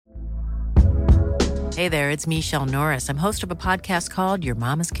Hey there, it's Michelle Norris. I'm host of a podcast called Your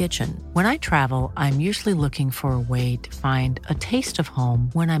Mama's Kitchen. When I travel, I'm usually looking for a way to find a taste of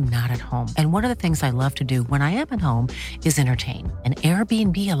home when I'm not at home. And one of the things I love to do when I am at home is entertain. And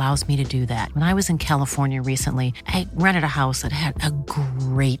Airbnb allows me to do that. When I was in California recently, I rented a house that had a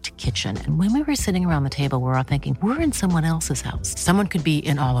great kitchen. And when we were sitting around the table, we were all thinking, we're in someone else's house. Someone could be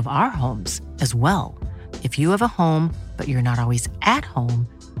in all of our homes as well. If you have a home, but you're not always at home,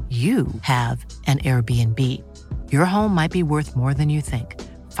 you have an Airbnb. Your home might be worth more than you think.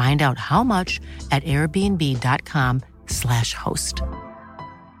 Find out how much at airbnb.com/host.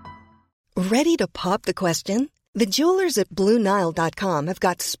 Ready to pop the question? The jewelers at BlueNile.com have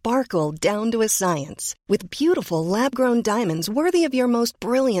got sparkle down to a science with beautiful lab-grown diamonds worthy of your most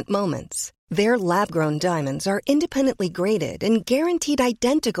brilliant moments. Their lab-grown diamonds are independently graded and guaranteed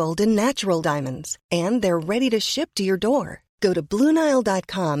identical to natural diamonds, and they're ready to ship to your door. Go to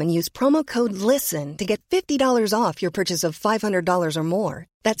BlueNile.com and use promo code LISTEN to get $50 off your purchase of $500 or more.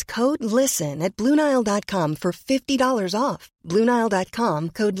 That's code LISTEN at BlueNile.com for $50 off. BlueNile.com,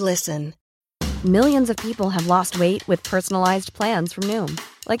 code LISTEN. Millions of people have lost weight with personalized plans from Noom.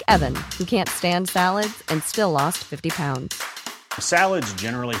 Like Evan, who can't stand salads and still lost 50 pounds. Salads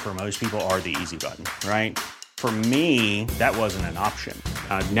generally for most people are the easy button, right? For me, that wasn't an option.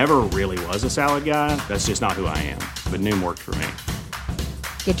 I never really was a salad guy. That's just not who I am. But Noom worked for me.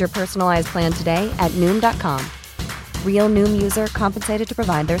 Get your personalized plan today at Noom.com. Real Noom user compensated to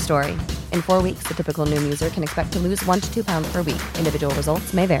provide their story. In 4 weeks, the typical Noom user can expect to lose 1 to 2 pounds per week. Individual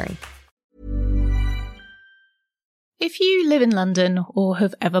results may vary. If you live in London or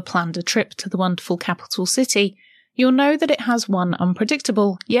have ever planned a trip to the wonderful capital city, you'll know that it has one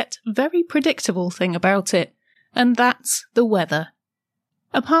unpredictable, yet very predictable thing about it, and that's the weather.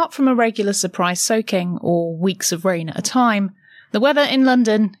 Apart from a regular surprise soaking or weeks of rain at a time, the weather in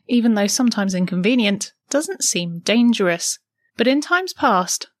London, even though sometimes inconvenient, doesn't seem dangerous. But in times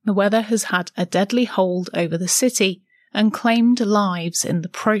past, the weather has had a deadly hold over the city and claimed lives in the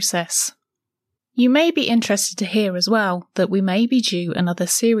process. You may be interested to hear as well that we may be due another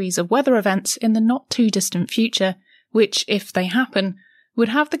series of weather events in the not too distant future, which, if they happen, would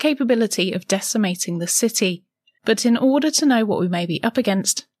have the capability of decimating the city. But in order to know what we may be up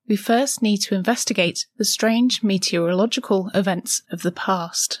against, we first need to investigate the strange meteorological events of the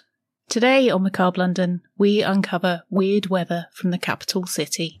past. Today on Macabre London, we uncover weird weather from the capital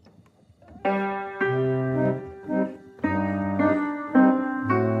city.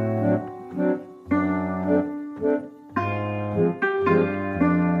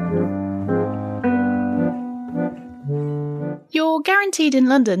 You're guaranteed in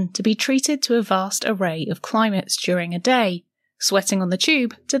London to be treated to a vast array of climates during a day, sweating on the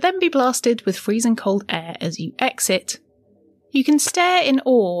tube to then be blasted with freezing cold air as you exit. You can stare in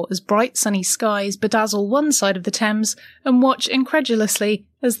awe as bright sunny skies bedazzle one side of the Thames and watch incredulously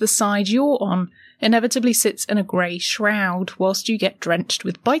as the side you're on inevitably sits in a grey shroud whilst you get drenched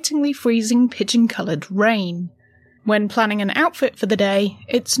with bitingly freezing pigeon-coloured rain. When planning an outfit for the day,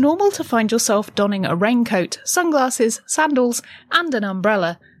 it's normal to find yourself donning a raincoat, sunglasses, sandals, and an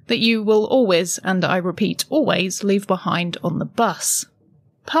umbrella that you will always, and I repeat always, leave behind on the bus.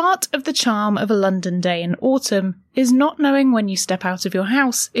 Part of the charm of a London day in autumn is not knowing when you step out of your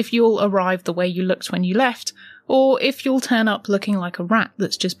house if you'll arrive the way you looked when you left, or if you'll turn up looking like a rat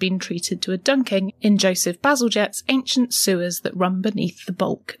that's just been treated to a dunking in Joseph Bazalgette's ancient sewers that run beneath the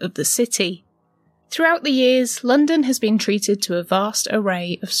bulk of the city. Throughout the years, London has been treated to a vast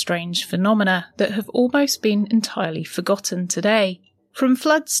array of strange phenomena that have almost been entirely forgotten today. From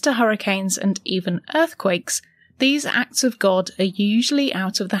floods to hurricanes and even earthquakes, these acts of God are usually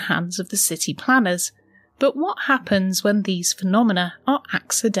out of the hands of the city planners. But what happens when these phenomena are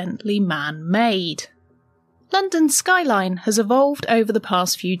accidentally man-made? London's skyline has evolved over the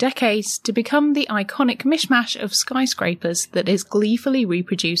past few decades to become the iconic mishmash of skyscrapers that is gleefully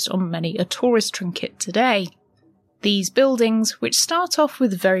reproduced on many a tourist trinket today. These buildings, which start off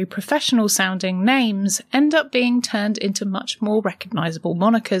with very professional-sounding names, end up being turned into much more recognisable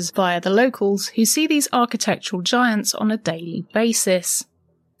monikers via the locals who see these architectural giants on a daily basis.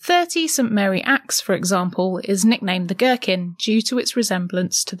 30 St Mary Axe, for example, is nicknamed the Gherkin due to its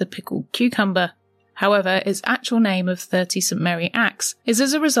resemblance to the pickled cucumber. However, its actual name of 30 St Mary Axe is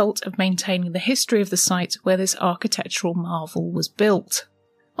as a result of maintaining the history of the site where this architectural marvel was built.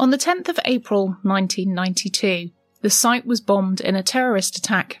 On the 10th of April 1992, the site was bombed in a terrorist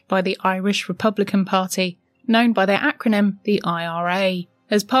attack by the Irish Republican Party, known by their acronym the IRA,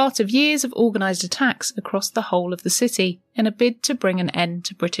 as part of years of organised attacks across the whole of the city in a bid to bring an end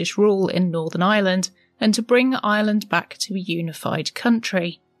to British rule in Northern Ireland and to bring Ireland back to a unified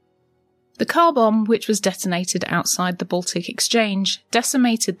country. The car bomb, which was detonated outside the Baltic Exchange,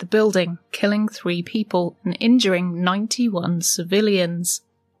 decimated the building, killing 3 people and injuring 91 civilians.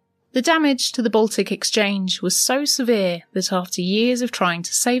 The damage to the Baltic Exchange was so severe that after years of trying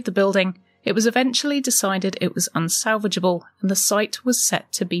to save the building, it was eventually decided it was unsalvageable and the site was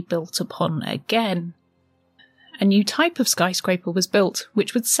set to be built upon again. A new type of skyscraper was built,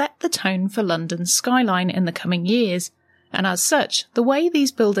 which would set the tone for London's skyline in the coming years, and as such, the way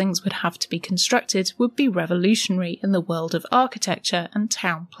these buildings would have to be constructed would be revolutionary in the world of architecture and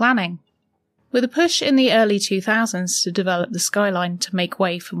town planning. With a push in the early 2000s to develop the skyline to make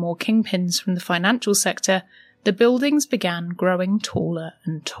way for more kingpins from the financial sector, the buildings began growing taller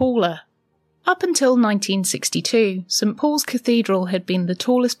and taller. Up until 1962, St Paul's Cathedral had been the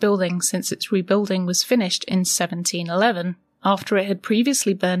tallest building since its rebuilding was finished in 1711, after it had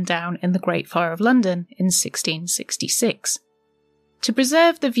previously burned down in the Great Fire of London in 1666. To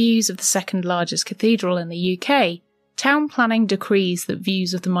preserve the views of the second largest cathedral in the UK, town planning decrees that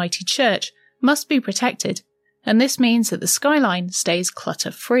views of the mighty church must be protected, and this means that the skyline stays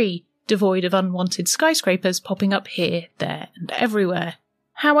clutter-free, devoid of unwanted skyscrapers popping up here, there and everywhere.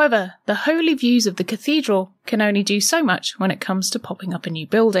 However, the holy views of the cathedral can only do so much when it comes to popping up a new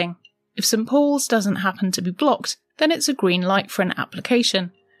building. If St Paul's doesn't happen to be blocked, then it's a green light for an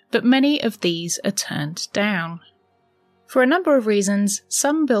application, but many of these are turned down. For a number of reasons,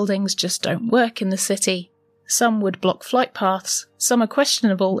 some buildings just don't work in the city. Some would block flight paths, some are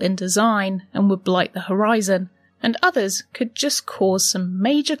questionable in design and would blight the horizon, and others could just cause some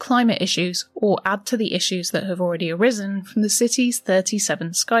major climate issues or add to the issues that have already arisen from the city's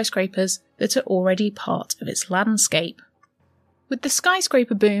 37 skyscrapers that are already part of its landscape. With the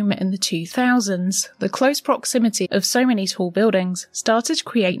skyscraper boom in the 2000s, the close proximity of so many tall buildings started to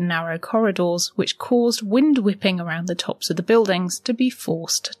create narrow corridors which caused wind whipping around the tops of the buildings to be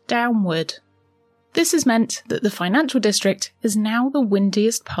forced downward. This has meant that the financial district is now the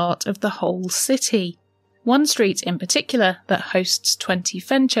windiest part of the whole city. One street in particular that hosts 20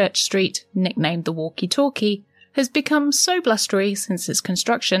 Fenchurch Street, nicknamed the Walkie-Talkie, has become so blustery since its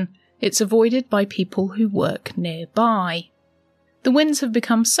construction it's avoided by people who work nearby. The winds have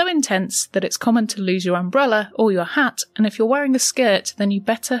become so intense that it's common to lose your umbrella or your hat, and if you're wearing a skirt then you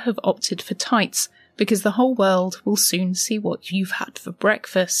better have opted for tights, because the whole world will soon see what you've had for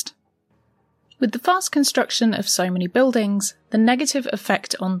breakfast. With the fast construction of so many buildings, the negative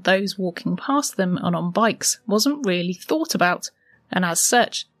effect on those walking past them and on bikes wasn't really thought about, and as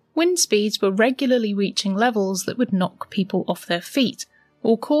such, wind speeds were regularly reaching levels that would knock people off their feet,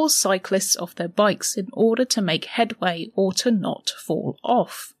 or cause cyclists off their bikes in order to make headway or to not fall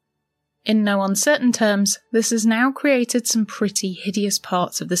off. In no uncertain terms, this has now created some pretty hideous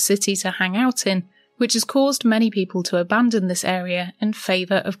parts of the city to hang out in, which has caused many people to abandon this area in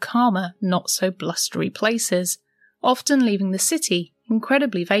favour of calmer, not-so-blustery places, often leaving the city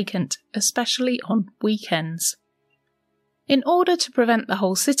incredibly vacant, especially on weekends. In order to prevent the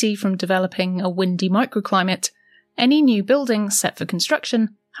whole city from developing a windy microclimate, any new buildings set for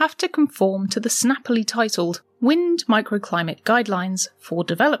construction have to conform to the snappily titled Wind Microclimate Guidelines for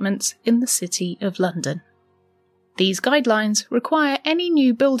Developments in the City of London. These guidelines require any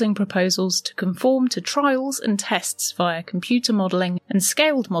new building proposals to conform to trials and tests via computer modelling and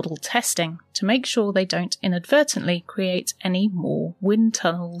scaled model testing to make sure they don't inadvertently create any more wind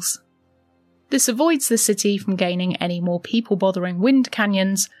tunnels. This avoids the city from gaining any more people-bothering wind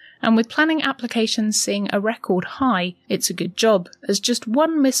canyons, and with planning applications seeing a record high, it's a good job, as just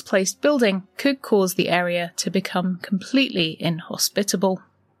one misplaced building could cause the area to become completely inhospitable.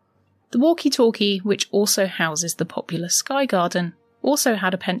 The Walkie-Talkie, which also houses the popular Sky Garden, also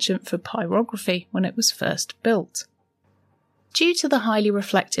had a penchant for pyrography when it was first built. Due to the highly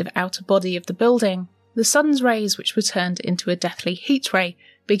reflective outer body of the building, the sun's rays, which were turned into a deathly heat ray,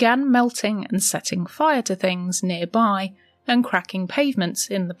 began melting and setting fire to things nearby and cracking pavements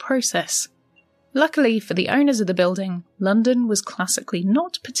in the process. Luckily for the owners of the building, London was classically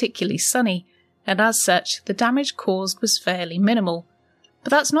not particularly sunny, and as such, the damage caused was fairly minimal. But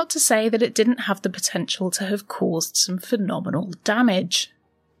that's not to say that it didn't have the potential to have caused some phenomenal damage.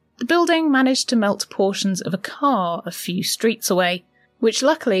 The building managed to melt portions of a car a few streets away, which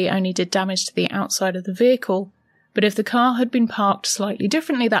luckily only did damage to the outside of the vehicle, but if the car had been parked slightly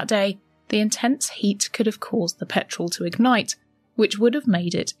differently that day, the intense heat could have caused the petrol to ignite, which would have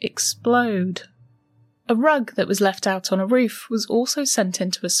made it explode. A rug that was left out on a roof was also sent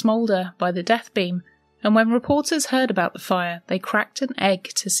into a smoulder by the death beam, and when reporters heard about the fire, they cracked an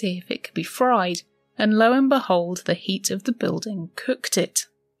egg to see if it could be fried, and lo and behold, the heat of the building cooked it.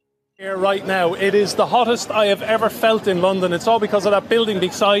 Here right now, it is the hottest I have ever felt in London. It's all because of that building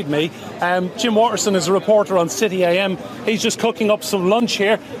beside me. Jim Watterson is a reporter on City AM. He's just cooking up some lunch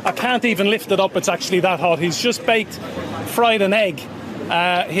here. I can't even lift it up, it's actually that hot. He's just fried an egg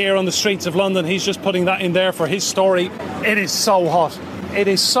here on the streets of London. He's just putting that in there for his story. It is so hot. It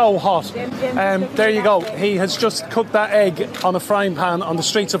is so hot. There you go. He has just cooked that egg on a frying pan on the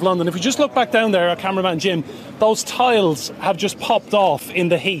streets of London. If we just look back down there, our cameraman Jim, those tiles have just popped off in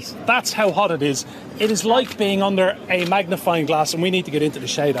the heat. That's how hot it is. It is like being under a magnifying glass, and we need to get into the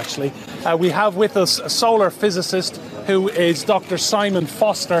shade, actually. We have with us a solar physicist who is Dr. Simon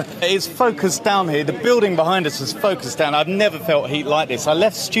Foster. It's focused down here. The building behind us is focused down. I've never felt heat like this. I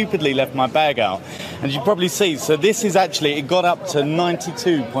stupidly left my bag out, and you probably see. So this is actually, it got up to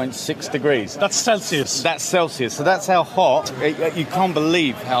 92.6 degrees. That's Celsius. That's Celsius. So that's how hot. You can't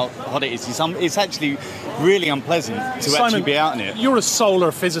believe how hot it is. It's actually really unpleasant to Simon, actually be out in it. You're a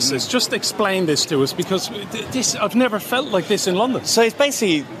solar physicist. Just explain this to us, because I've never felt like this in London. So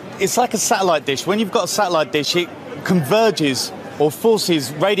it's like a satellite dish. When you've got a satellite dish, it converges or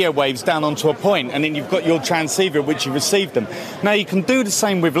forces radio waves down onto a point, and then you've got your transceiver at which you receive them. Now, you can do the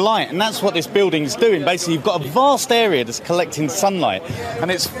same with light, and that's what this building is doing. Basically, you've got a vast area that's collecting sunlight,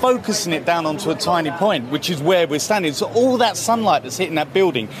 and it's focusing it down onto a tiny point, which is where we're standing. So all that sunlight that's hitting that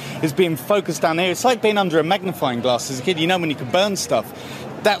building is being focused down here. It's like being under a magnifying glass as a kid, when you could burn stuff.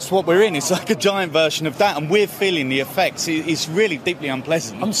 That's what we're in. It's like a giant version of that, and we're feeling the effects. It's really deeply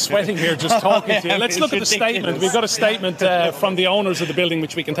unpleasant. I'm sweating here just talking to you. Let's look at the statement. We've got a statement from the owners of the building,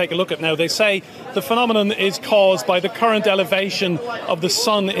 which we can take a look at now. They say the phenomenon is caused by the current elevation of the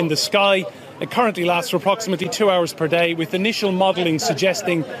sun in the sky. It currently lasts for approximately 2 hours per day, with initial modelling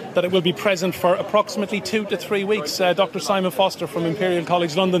suggesting that it will be present for approximately 2 to 3 weeks. Dr. Simon Foster from Imperial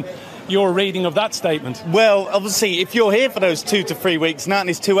College London, your reading of that statement? Well, obviously, if you're here for those 2 to 3 weeks, now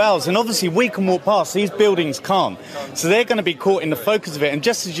it's 2 hours, and obviously we can walk past, these buildings can't. So they're going to be caught in the focus of it, and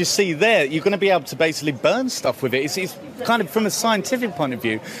just as you see there, you're going to be able to basically burn stuff with it. It's kind of from a scientific point of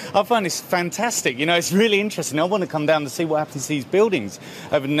view. I find this fantastic. It's really interesting. I want to come down to see what happens to these buildings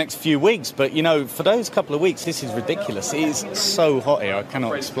over the next few weeks, but, for those couple of weeks, this is ridiculous. It is so hot here, I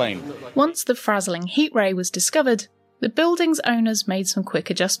cannot explain. Once the frazzling heat ray was discovered, the building's owners made some quick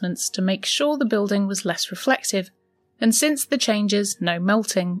adjustments to make sure the building was less reflective, and since the changes, no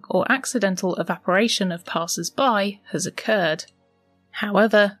melting or accidental evaporation of passers-by has occurred.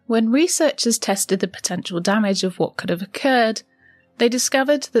 However, when researchers tested the potential damage of what could have occurred, they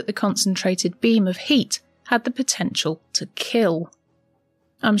discovered that the concentrated beam of heat had the potential to kill.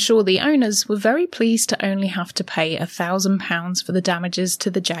 I'm sure the owners were very pleased to only have to pay £1,000 for the damages to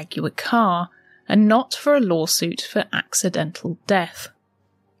the Jaguar car, and not for a lawsuit for accidental death.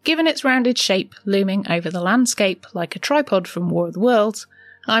 Given its rounded shape looming over the landscape like a tripod from War of the Worlds,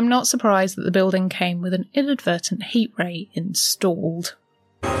 I'm not surprised that the building came with an inadvertent heat ray installed.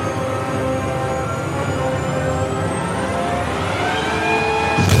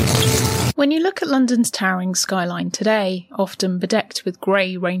 When you look at London's towering skyline today, often bedecked with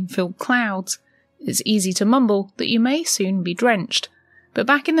grey rain-filled clouds, it's easy to mumble that you may soon be drenched. But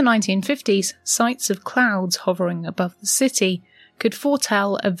back in the 1950s, sights of clouds hovering above the city could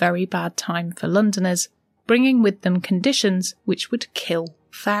foretell a very bad time for Londoners, bringing with them conditions which would kill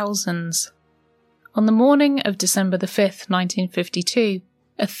thousands. On the morning of December the 5th, 1952,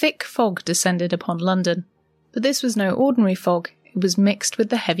 a thick fog descended upon London. But this was no ordinary fog. It was mixed with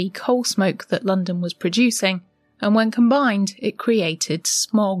the heavy coal smoke that London was producing, and when combined, it created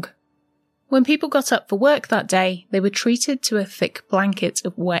smog. When people got up for work that day, they were treated to a thick blanket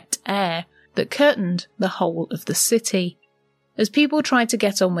of wet air that curtained the whole of the city. As people tried to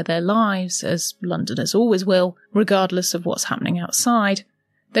get on with their lives, as Londoners always will, regardless of what's happening outside,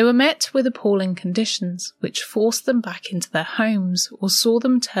 they were met with appalling conditions which forced them back into their homes or saw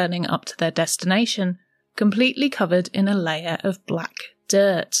them turning up to their destination, completely covered in a layer of black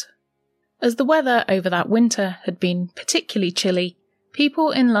dirt. As the weather over that winter had been particularly chilly,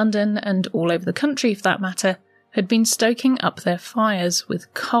 people in London, and all over the country for that matter, had been stoking up their fires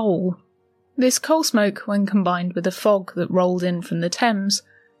with coal. This coal smoke, when combined with the fog that rolled in from the Thames,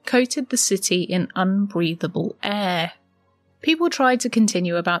 coated the city in unbreathable air. People tried to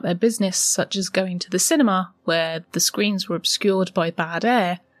continue about their business, such as going to the cinema, where the screens were obscured by bad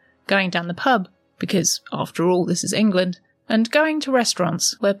air, going down the pub, because, after all, this is England, and going to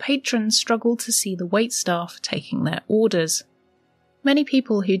restaurants, where patrons struggled to see the waitstaff taking their orders. Many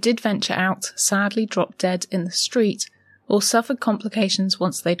people who did venture out sadly dropped dead in the street, or suffered complications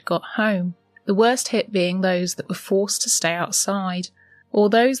once they'd got home, the worst hit being those that were forced to stay outside, or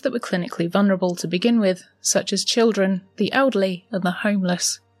those that were clinically vulnerable to begin with, such as children, the elderly, and the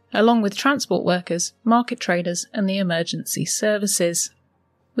homeless, along with transport workers, market traders, and the emergency services.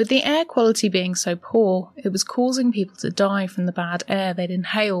 With the air quality being so poor, it was causing people to die from the bad air they'd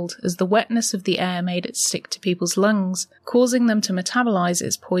inhaled, as the wetness of the air made it stick to people's lungs, causing them to metabolize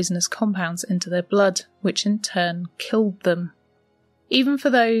its poisonous compounds into their blood, which in turn killed them. Even for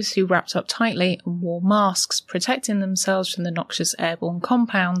those who wrapped up tightly and wore masks protecting themselves from the noxious airborne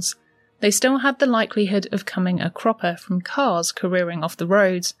compounds, they still had the likelihood of coming a cropper from cars careering off the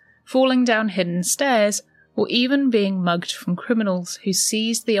roads, falling down hidden stairs, or even being mugged from criminals who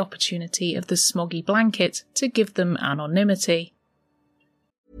seized the opportunity of the smoggy blanket to give them anonymity.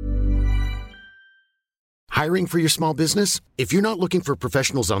 Hiring for your small business? If you're not looking for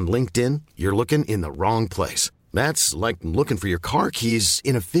professionals on LinkedIn, you're looking in the wrong place. That's like looking for your car keys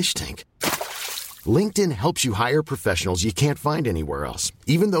in a fish tank. LinkedIn helps you hire professionals you can't find anywhere else,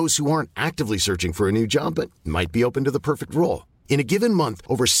 even those who aren't actively searching for a new job but might be open to the perfect role. In a given month,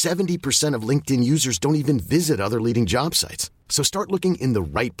 over 70% of LinkedIn users don't even visit other leading job sites. So start looking in the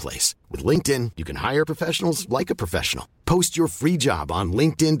right place. With LinkedIn, you can hire professionals like a professional. Post your free job on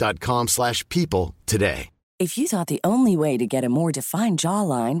linkedin.com/people today. If you thought the only way to get a more defined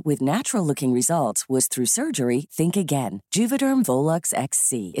jawline with natural-looking results was through surgery, think again. Juvederm Volux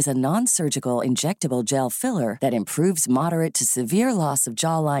XC is a non-surgical injectable gel filler that improves moderate to severe loss of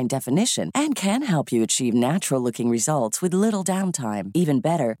jawline definition and can help you achieve natural-looking results with little downtime. Even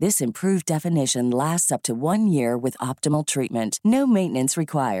better, this improved definition lasts up to 1 year with optimal treatment. No maintenance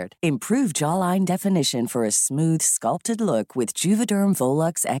required. Improve jawline definition for a smooth, sculpted look with Juvederm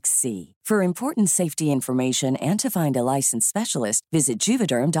Volux XC. For important safety information and to find a licensed specialist, visit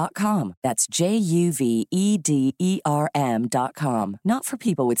Juvederm.com. That's JUVEDERM.com. Not for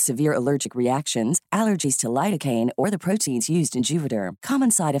people with severe allergic reactions, allergies to lidocaine, or the proteins used in Juvederm. Common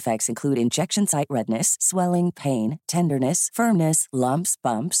side effects include injection site redness, swelling, pain, tenderness, firmness, lumps,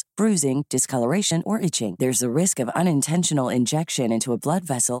 bumps, bruising, discoloration, or itching. There's a risk of unintentional injection into a blood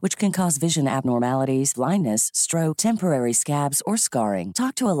vessel, which can cause vision abnormalities, blindness, stroke, temporary scabs, or scarring.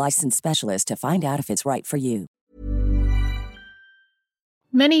 Talk to a licensed specialist to find out if it's right for you.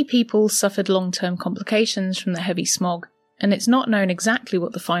 Many people suffered long-term complications from the heavy smog, and it's not known exactly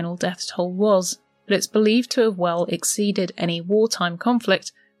what the final death toll was, but it's believed to have well exceeded any wartime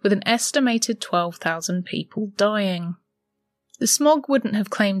conflict, with an estimated 12,000 people dying. The smog wouldn't have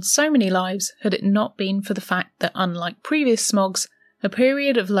claimed so many lives had it not been for the fact that, unlike previous smogs, a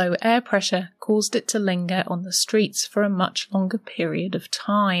period of low air pressure caused it to linger on the streets for a much longer period of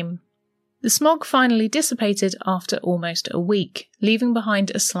time. The smog finally dissipated after almost a week, leaving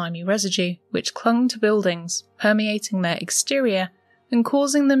behind a slimy residue which clung to buildings, permeating their exterior and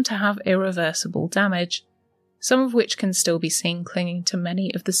causing them to have irreversible damage, some of which can still be seen clinging to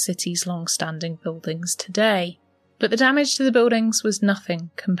many of the city's long-standing buildings today. But the damage to the buildings was nothing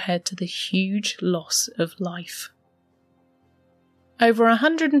compared to the huge loss of life. Over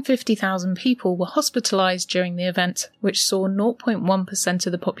 150,000 people were hospitalised during the event, which saw 0.1%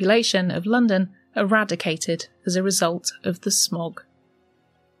 of the population of London eradicated as a result of the smog.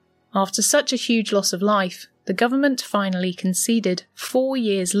 After such a huge loss of life, the government finally conceded 4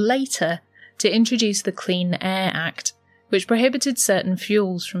 years later to introduce the Clean Air Act, which prohibited certain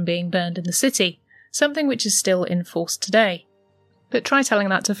fuels from being burned in the city, something which is still in force today. But try telling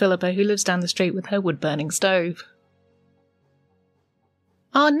that to Philippa, who lives down the street with her wood-burning stove.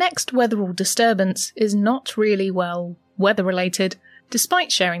 Our next weatherall disturbance is not really, well, weather-related, despite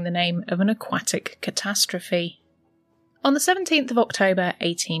sharing the name of an aquatic catastrophe. On the 17th of October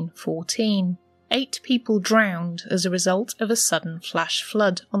 1814, 8 people drowned as a result of a sudden flash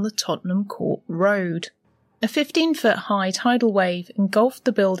flood on the Tottenham Court Road. A 15-foot high tidal wave engulfed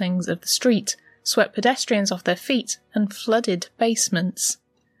the buildings of the street, swept pedestrians off their feet, and flooded basements.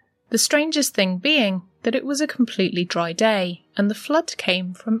 The strangest thing being that it was a completely dry day, and the flood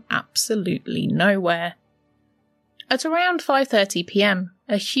came from absolutely nowhere. At around 5:30 p.m,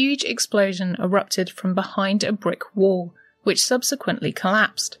 a huge explosion erupted from behind a brick wall, which subsequently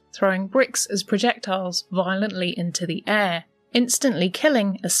collapsed, throwing bricks as projectiles violently into the air, instantly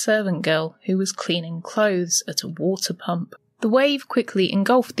killing a servant girl who was cleaning clothes at a water pump. The wave quickly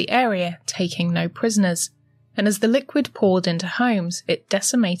engulfed the area, taking no prisoners, and as the liquid poured into homes, it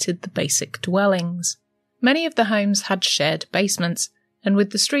decimated the basic dwellings. Many of the homes had shared basements, and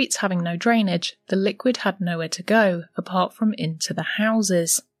with the streets having no drainage, the liquid had nowhere to go apart from into the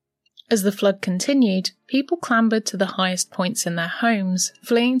houses. As the flood continued, people clambered to the highest points in their homes,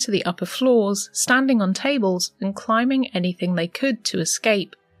 fleeing to the upper floors, standing on tables, and climbing anything they could to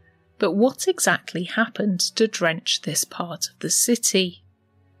escape. But what exactly happened to drench this part of the city?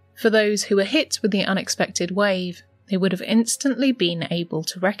 For those who were hit with the unexpected wave, they would have instantly been able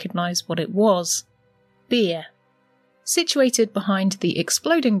to recognise what it was. Beer. Situated behind the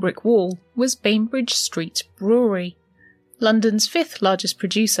exploding brick wall was Bainbridge Street Brewery, London's 5th largest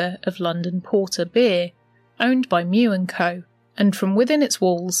producer of London porter beer, owned by Mew & Co, and from within its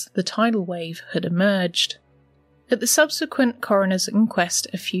walls the tidal wave had emerged. At the subsequent coroner's inquest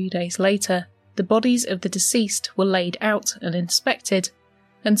a few days later, the bodies of the deceased were laid out and inspected,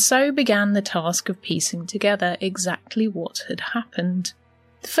 and so began the task of piecing together exactly what had happened.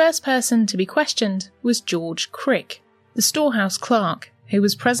 The first person to be questioned was George Crick, the storehouse clerk, who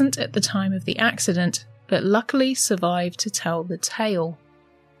was present at the time of the accident, but luckily survived to tell the tale.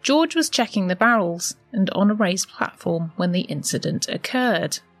 George was checking the barrels and on a raised platform when the incident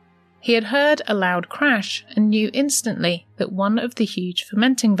occurred. He had heard a loud crash and knew instantly that one of the huge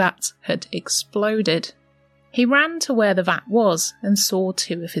fermenting vats had exploded. He ran to where the vat was and saw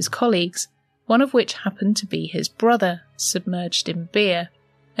 2 of his colleagues, one of which happened to be his brother, submerged in beer,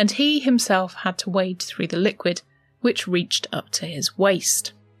 and he himself had to wade through the liquid, which reached up to his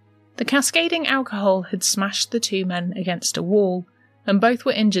waist. The cascading alcohol had smashed the 2 men against a wall, and both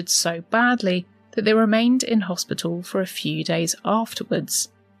were injured so badly that they remained in hospital for a few days afterwards,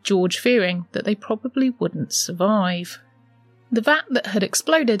 George fearing that they probably wouldn't survive. The vat that had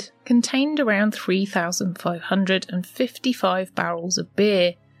exploded contained around 3,555 barrels of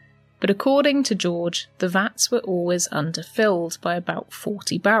beer, but according to George, the vats were always underfilled by about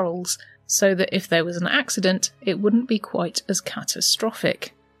 40 barrels, so that if there was an accident, it wouldn't be quite as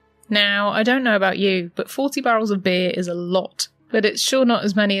catastrophic. Now, I don't know about you, but 40 barrels of beer is a lot, but it's sure not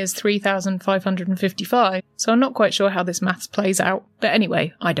as many as 3,555, so I'm not quite sure how this maths plays out, but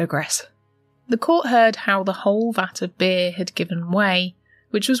anyway, I digress. The court heard how the whole vat of beer had given way,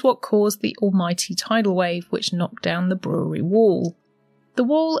 which was what caused the almighty tidal wave which knocked down the brewery wall. The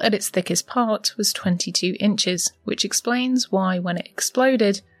wall at its thickest part was 22 inches, which explains why when it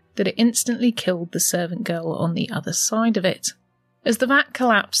exploded, that it instantly killed the servant girl on the other side of it. As the vat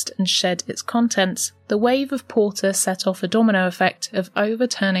collapsed and shed its contents, the wave of porter set off a domino effect of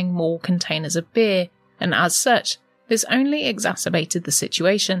overturning more containers of beer, and as such, this only exacerbated the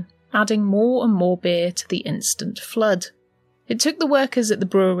situation, adding more and more beer to the instant flood. It took the workers at the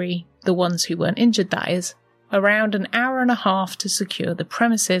brewery, the ones who weren't injured that is, around an hour and a half to secure the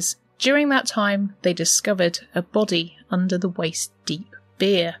premises. During that time, they discovered a body under the waist-deep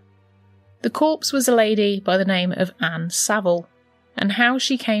beer. The corpse was a lady by the name of Anne Saville, and how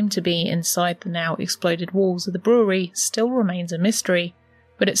she came to be inside the now exploded walls of the brewery still remains a mystery,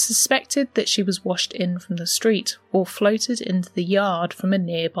 but it's suspected that she was washed in from the street or floated into the yard from a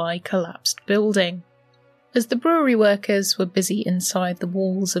nearby collapsed building. As the brewery workers were busy inside the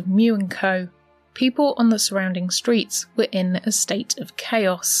walls of Mew & Co, people on the surrounding streets were in a state of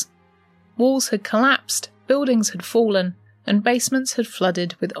chaos. Walls had collapsed, buildings had fallen, and basements had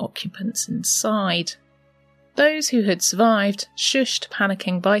flooded with occupants inside. Those who had survived shushed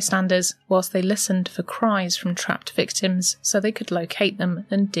panicking bystanders whilst they listened for cries from trapped victims so they could locate them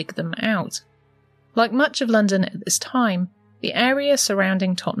and dig them out. Like much of London at this time, the area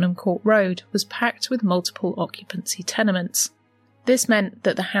surrounding Tottenham Court Road was packed with multiple occupancy tenements. This meant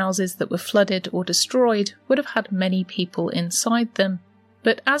that the houses that were flooded or destroyed would have had many people inside them,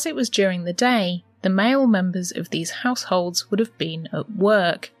 but as it was during the day, the male members of these households would have been at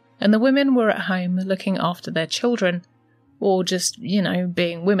work, and the women were at home looking after their children, or just,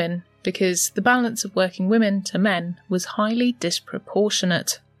 being women, because the balance of working women to men was highly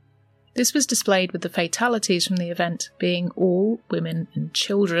disproportionate. This was displayed with the fatalities from the event being all women and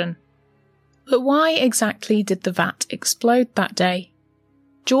children. But why exactly did the vat explode that day?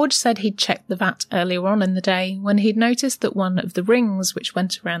 George said he'd checked the vat earlier on in the day when he'd noticed that one of the rings which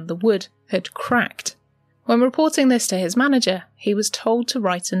went around the wood had cracked. When reporting this to his manager, he was told to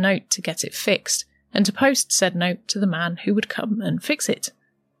write a note to get it fixed, and to post said note to the man who would come and fix it.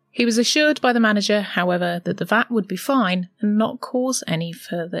 He was assured by the manager, however, that the vat would be fine and not cause any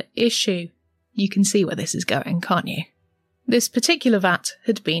further issue. You can see where this is going, can't you? This particular vat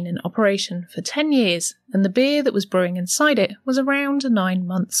had been in operation for 10 years, and the beer that was brewing inside it was around 9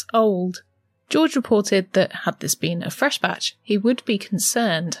 months old. George reported that had this been a fresh batch, he would be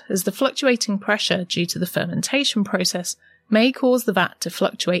concerned, as the fluctuating pressure due to the fermentation process may cause the vat to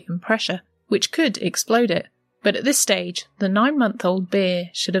fluctuate in pressure, which could explode it. But at this stage, the 9-month-old beer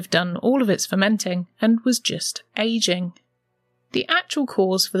should have done all of its fermenting and was just aging. The actual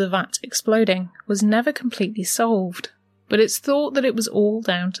cause for the vat exploding was never completely solved, but it's thought that it was all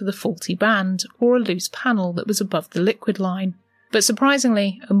down to the faulty band or a loose panel that was above the liquid line. But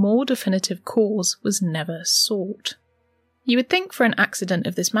surprisingly, a more definitive cause was never sought. You would think for an accident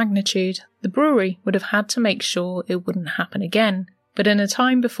of this magnitude, the brewery would have had to make sure it wouldn't happen again, but in a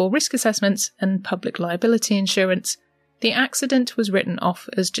time before risk assessments and public liability insurance, the accident was written off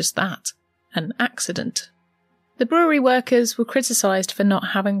as just that, an accident. The brewery workers were criticised for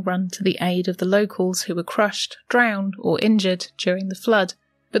not having run to the aid of the locals who were crushed, drowned or injured during the flood,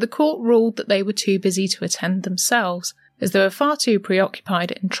 but the court ruled that they were too busy to attend themselves, as they were far too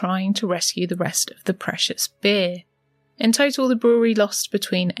preoccupied in trying to rescue the rest of the precious beer. In total, the brewery lost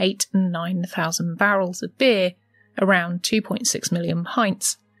between 8,000 and 9,000 barrels of beer, around 2.6 million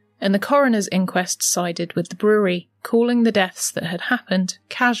pints, and the coroner's inquest sided with the brewery, calling the deaths that had happened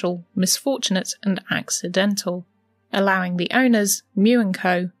casual, misfortunate and accidental, allowing the owners, Mew &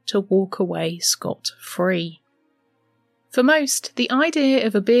 Co., to walk away scot-free. For most, the idea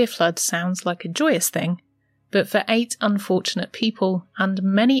of a beer flood sounds like a joyous thing, but for 8 unfortunate people and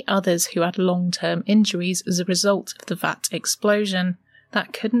many others who had long-term injuries as a result of the vat explosion,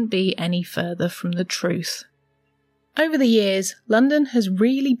 that couldn't be any further from the truth. Over the years, London has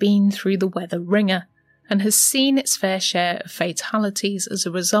really been through the weather ringer and has seen its fair share of fatalities as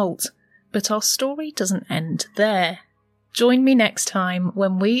a result, but our story doesn't end there. Join me next time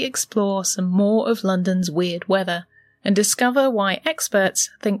when we explore some more of London's weird weather and discover why experts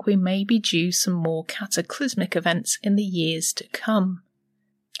think we may be due some more cataclysmic events in the years to come.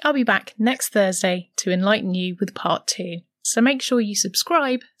 I'll be back next Thursday to enlighten you with part 2, so make sure you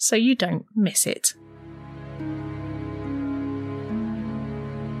subscribe so you don't miss it.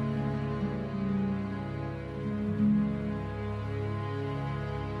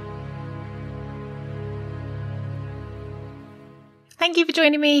 Thank you for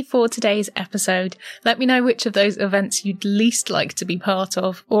joining me for today's episode. Let me know which of those events you'd least like to be part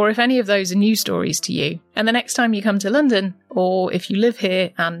of, or if any of those are new stories to you. And the next time you come to London, or if you live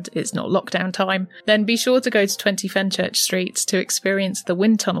here and it's not lockdown time, then be sure to go to 20 Fenchurch Street to experience the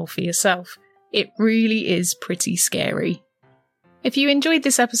wind tunnel for yourself. It really is pretty scary. If you enjoyed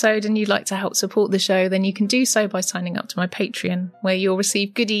this episode and you'd like to help support the show, then you can do so by signing up to my Patreon, where you'll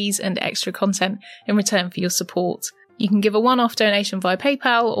receive goodies and extra content in return for your support. You can give a one-off donation via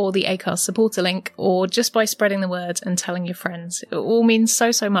PayPal or the Acast supporter link, or just by spreading the word and telling your friends. It all means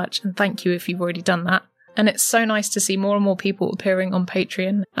so much, and thank you if you've already done that. And it's so nice to see more and more people appearing on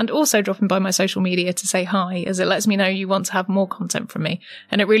Patreon and also dropping by my social media to say hi, as it lets me know you want to have more content from me,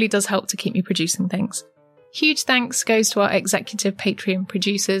 and it really does help to keep me producing things. Huge thanks goes to our executive Patreon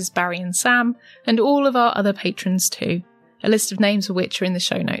producers, Barry and Sam, and all of our other patrons too. A list of names of which are in the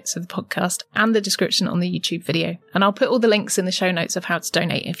show notes of the podcast and the description on the YouTube video. And I'll put all the links in the show notes of how to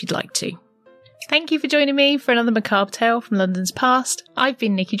donate if you'd like to. Thank you for joining me for another macabre tale from London's past. I've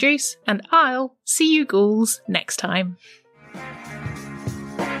been Nikki Druce, and I'll see you ghouls next time.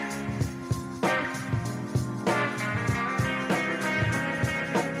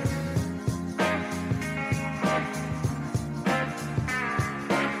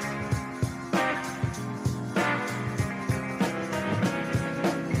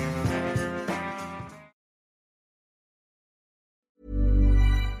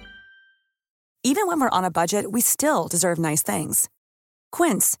 Even when we're on a budget, we still deserve nice things.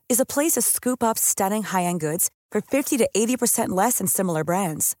 Quince is a place to scoop up stunning high-end goods for 50 to 80% less than similar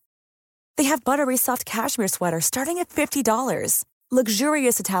brands. They have buttery soft cashmere sweaters starting at $50,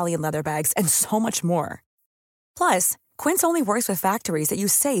 luxurious Italian leather bags, and so much more. Plus, Quince only works with factories that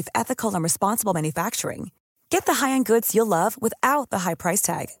use safe, ethical, and responsible manufacturing. Get the high-end goods you'll love without the high price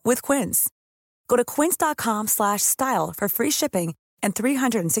tag with Quince. Go to quince.com/style for free shipping and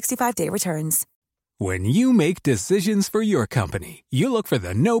 365-day returns. When you make decisions for your company, you look for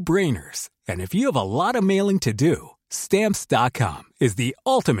the no-brainers. And if you have a lot of mailing to do, Stamps.com is the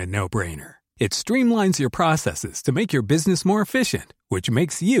ultimate no-brainer. It streamlines your processes to make your business more efficient, which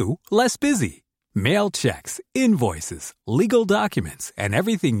makes you less busy. Mail checks, invoices, legal documents, and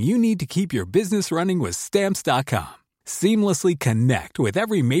everything you need to keep your business running with Stamps.com. Seamlessly connect with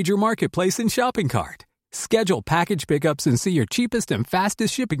every major marketplace and shopping cart. Schedule package pickups and see your cheapest and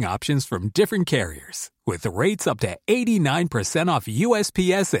fastest shipping options from different carriers, with rates up to 89% off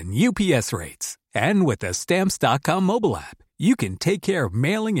USPS and UPS rates. And with the Stamps.com mobile app, you can take care of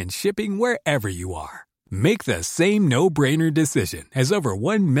mailing and shipping wherever you are. Make the same no-brainer decision as over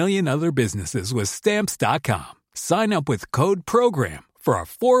 1 million other businesses with Stamps.com. Sign up with code PROGRAM for a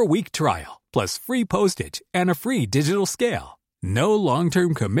 4-week trial, plus free postage and a free digital scale. No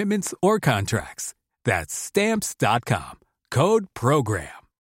long-term commitments or contracts. That's Stamps.com. Code PROGRAM.